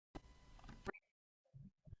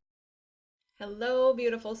Hello,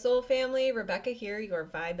 beautiful soul family. Rebecca here, your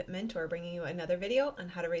vibe mentor, bringing you another video on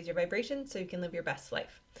how to raise your vibration so you can live your best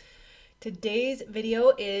life. Today's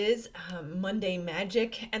video is Monday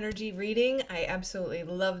Magic Energy Reading. I absolutely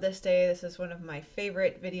love this day. This is one of my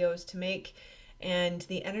favorite videos to make, and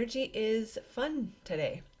the energy is fun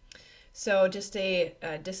today. So just a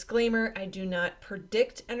disclaimer, I do not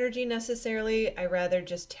predict energy necessarily. I rather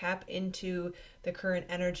just tap into the current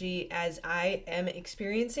energy as I am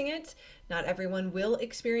experiencing it. Not everyone will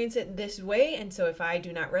experience it this way, and so if I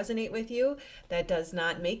do not resonate with you, that does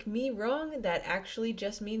not make me wrong. That actually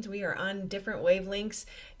just means we are on different wavelengths,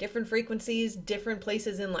 different frequencies, different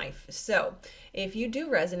places in life. So if you do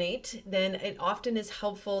resonate, then it often is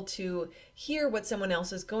helpful to hear what someone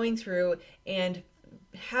else is going through and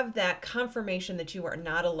have that confirmation that you are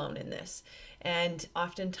not alone in this. And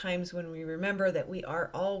oftentimes, when we remember that we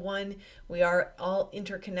are all one, we are all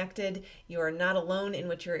interconnected, you are not alone in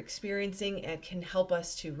what you're experiencing, it can help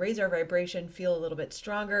us to raise our vibration, feel a little bit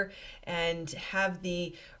stronger, and have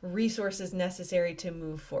the resources necessary to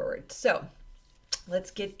move forward. So,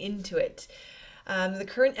 let's get into it. The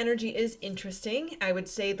current energy is interesting. I would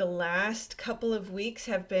say the last couple of weeks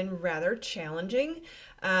have been rather challenging.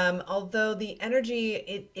 Although the energy,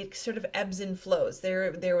 it sort of ebbs and flows.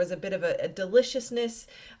 There was a bit of a deliciousness,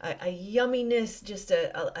 a yumminess, just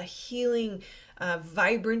a healing,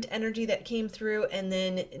 vibrant energy that came through, and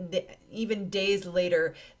then even days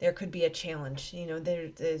later, there could be a challenge.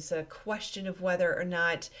 There's a question of whether or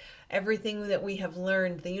not everything that we have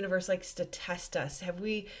learned, the universe likes to test us. Have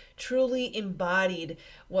we truly embodied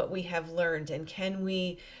what we have learned? And can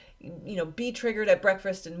we, be triggered at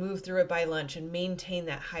breakfast and move through it by lunch and maintain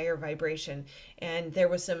that higher vibration? And there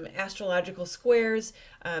was some astrological squares,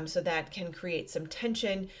 so that can create some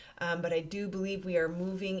tension. But I do believe we are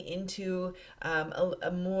moving into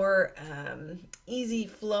a more easy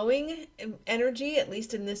flowing energy, at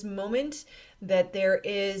least in this moment, that there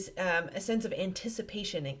is a sense of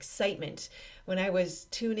anticipation, excitement. When I was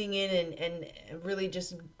tuning in and really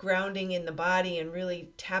just grounding in the body and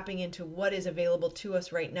really tapping into what is available to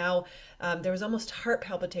us right now, there was almost heart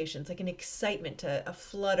palpitations, like an excitement, a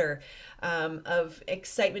flutter of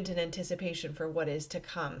excitement and anticipation for what is to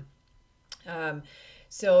come.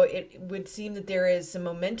 So it would seem that there is some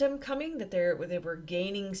momentum coming, that we're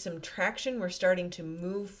gaining some traction. We're starting to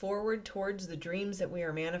move forward towards the dreams that we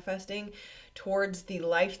are manifesting, towards the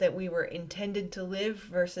life that we were intended to live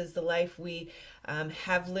versus the life we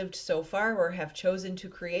have lived so far or have chosen to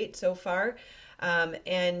create so far.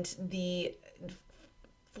 And the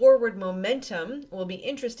forward momentum will be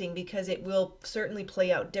interesting because it will certainly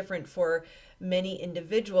play out different for many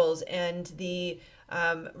individuals. And the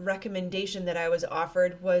recommendation that I was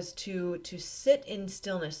offered was to sit in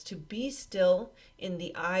stillness, to be still in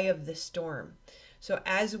the eye of the storm. So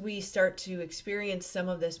as we start to experience some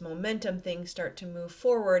of this momentum, things start to move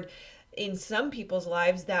forward. In some people's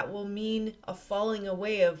lives, that will mean a falling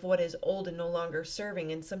away of what is old and no longer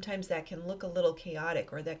serving. And sometimes that can look a little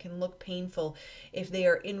chaotic, or that can look painful if they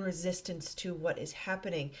are in resistance to what is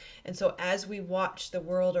happening. And so as we watch the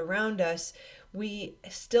world around us, we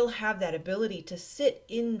still have that ability to sit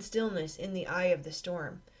in stillness in the eye of the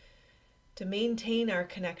storm, to maintain our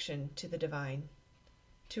connection to the divine,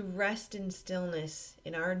 to rest in stillness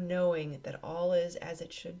in our knowing that all is as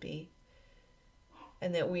it should be,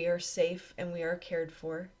 and that we are safe and we are cared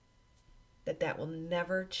for, that will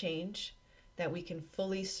never change, that we can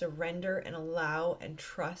fully surrender and allow and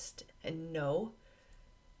trust and know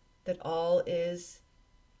that all is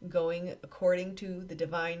going according to the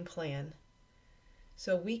divine plan.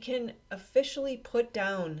 So we can officially put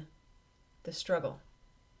down the struggle.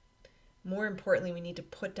 More importantly, we need to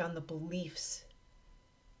put down the beliefs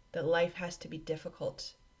that life has to be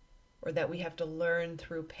difficult or that we have to learn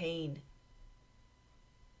through pain.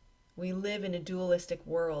 We live in a dualistic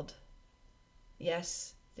world.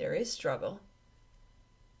 Yes, there is struggle,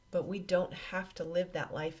 but we don't have to live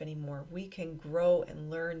that life anymore. We can grow and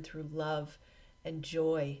learn through love and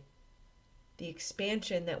joy. The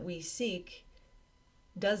expansion that we seek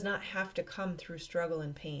does not have to come through struggle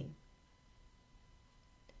and pain.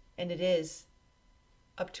 And it is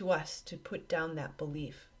up to us to put down that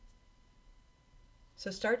belief.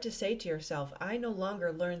 So start to say to yourself, I no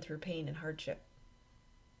longer learn through pain and hardship.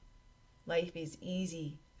 Life is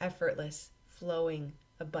easy, effortless, flowing,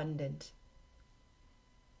 abundant.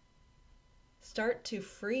 Start to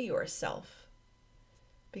free yourself,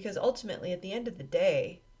 because ultimately, at the end of the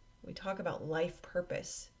day, we talk about life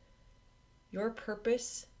purpose. Your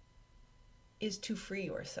purpose is to free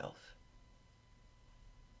yourself,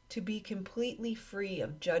 to be completely free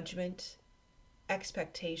of judgment,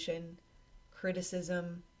 expectation,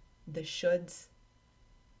 criticism, the shoulds,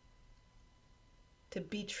 to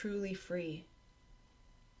be truly free,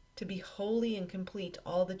 to be wholly and complete,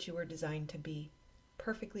 all that you were designed to be,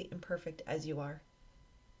 perfectly imperfect as you are.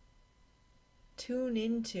 Tune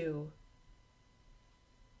into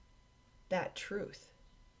that truth.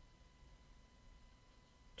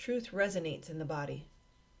 Truth resonates in the body.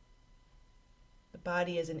 The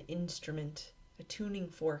body is an instrument, a tuning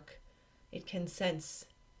fork. It can sense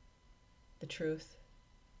the truth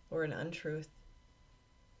or an untruth.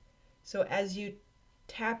 So as you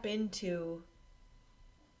tap into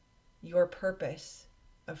your purpose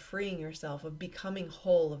of freeing yourself, of becoming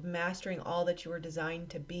whole, of mastering all that you were designed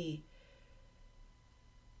to be,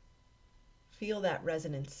 feel that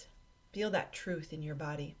resonance, feel that truth in your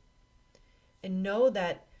body, and know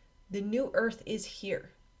that the new earth is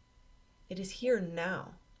here. It is here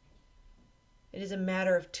now. It is a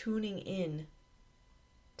matter of tuning in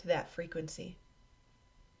to that frequency,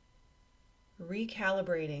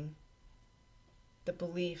 recalibrating the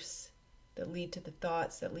beliefs that lead to the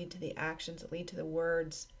thoughts, that lead to the actions, that lead to the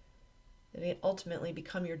words, that ultimately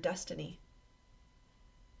become your destiny.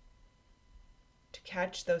 To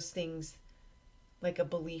catch those things like a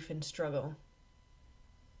belief in struggle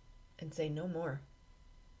and say, no more.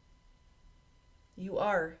 You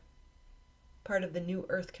are part of the new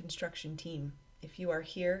earth construction team. If you are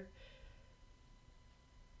here,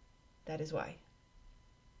 that is why.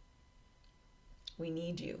 We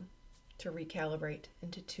need you to recalibrate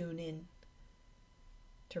and to tune in,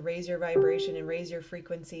 to raise your vibration and raise your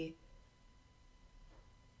frequency,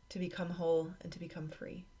 to become whole and to become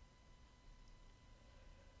free.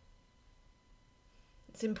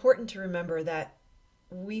 It's important to remember that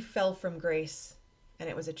we fell from grace and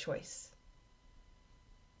it was a choice.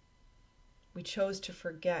 We chose to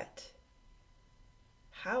forget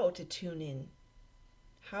how to tune in,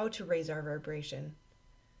 how to raise our vibration.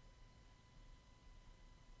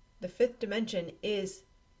 The fifth dimension is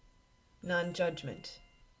non-judgment,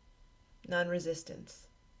 non-resistance.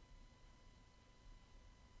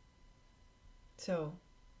 So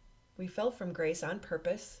we fell from grace on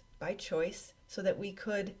purpose, by choice, so that we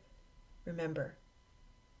could remember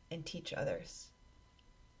and teach others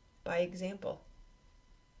by example.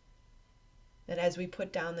 That as we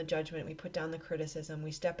put down the judgment, we put down the criticism,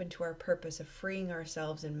 we step into our purpose of freeing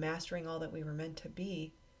ourselves and mastering all that we were meant to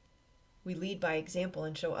be, we lead by example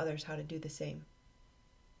and show others how to do the same.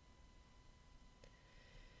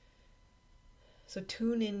 So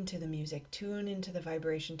tune into the music, tune into the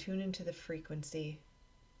vibration, tune into the frequency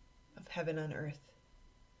of heaven on earth.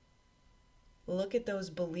 Look at those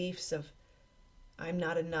beliefs of I'm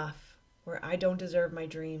not enough, or I don't deserve my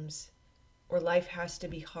dreams, or life has to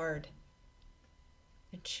be hard.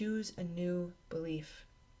 And choose a new belief.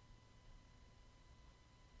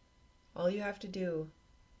 All you have to do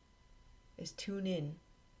is tune in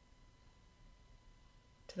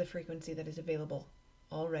to the frequency that is available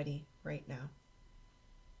already right now.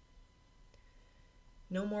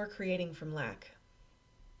 No more creating from lack.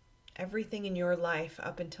 Everything in your life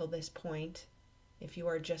up until this point, if you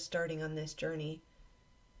are just starting on this journey,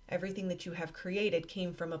 everything that you have created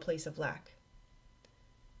came from a place of lack.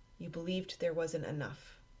 You believed there wasn't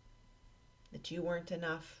enough, that you weren't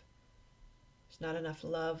enough, there's not enough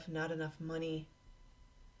love, not enough money.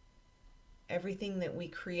 Everything that we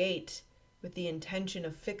create with the intention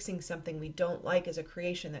of fixing something we don't like is a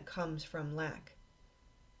creation that comes from lack.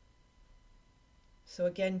 So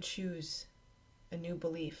again, choose a new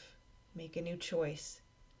belief, make a new choice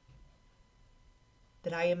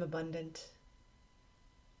that I am abundant.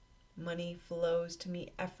 Money flows to me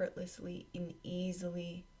effortlessly and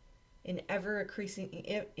easily in ever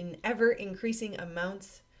increasing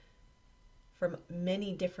amounts from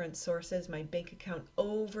many different sources. My bank account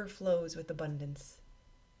overflows with abundance.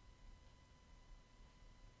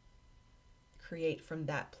 Create from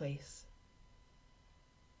that place.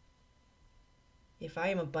 If I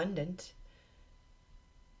am abundant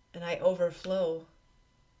and I overflow,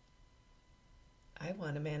 I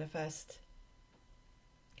want to manifest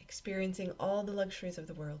experiencing all the luxuries of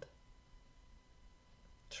the world,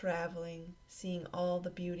 traveling, seeing all the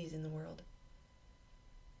beauties in the world.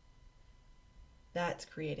 That's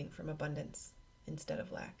creating from abundance instead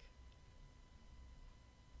of lack.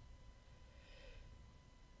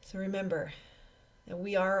 So remember that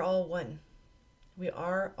we are all one. We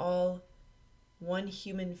are all one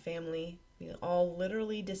human family. We all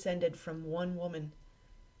literally descended from one woman.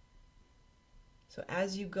 So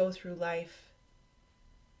as you go through life,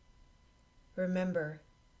 remember,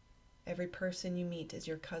 every person you meet is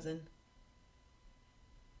your cousin.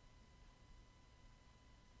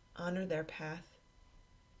 Honor their path.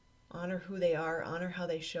 honor who they are, honor how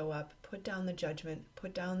they show up, put down the judgment,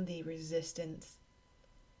 put down the resistance,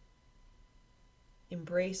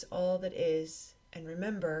 embrace all that is, and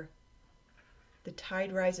remember, the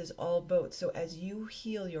tide rises all boats. So as you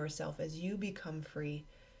heal yourself, as you become free,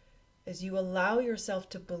 as you allow yourself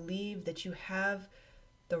to believe that you have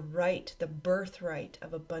the right, the birthright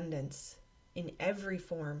of abundance in every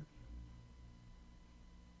form,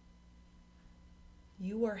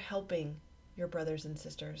 you are helping your brothers and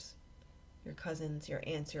sisters, your cousins, your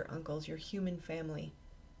aunts, your uncles, your human family.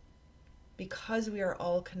 Because we are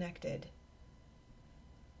all connected,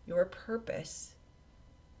 your purpose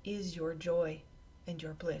is your joy and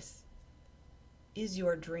your bliss, is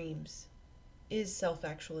your dreams, is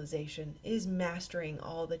self-actualization, is mastering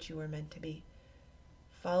all that you are meant to be,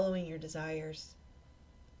 following your desires,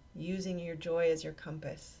 using your joy as your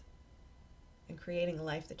compass, and creating a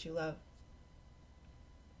life that you love.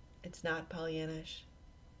 It's not Pollyannish.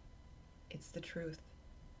 It's the truth.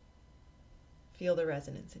 Feel the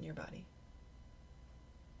resonance in your body.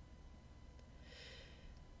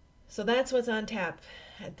 So that's what's on tap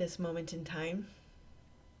at this moment in time.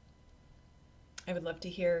 I would love to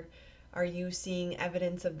hear, are you seeing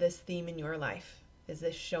evidence of this theme in your life? Is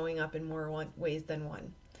this showing up in more ways than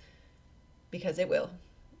one? Because it will.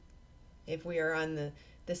 If we are on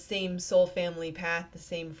the same soul family path, the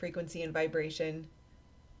same frequency and vibration,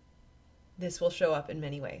 this will show up in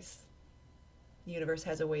many ways. The universe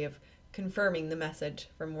has a way of confirming the message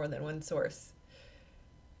from more than one source.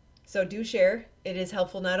 So do share. It is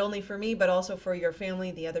helpful not only for me, but also for your family,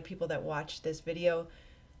 the other people that watch this video.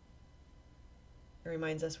 It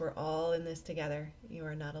reminds us we're all in this together. You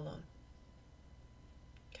are not alone.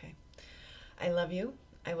 Okay. I love you.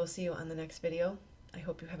 I will see you on the next video. I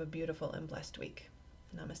hope you have a beautiful and blessed week.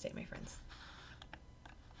 Namaste, my friends.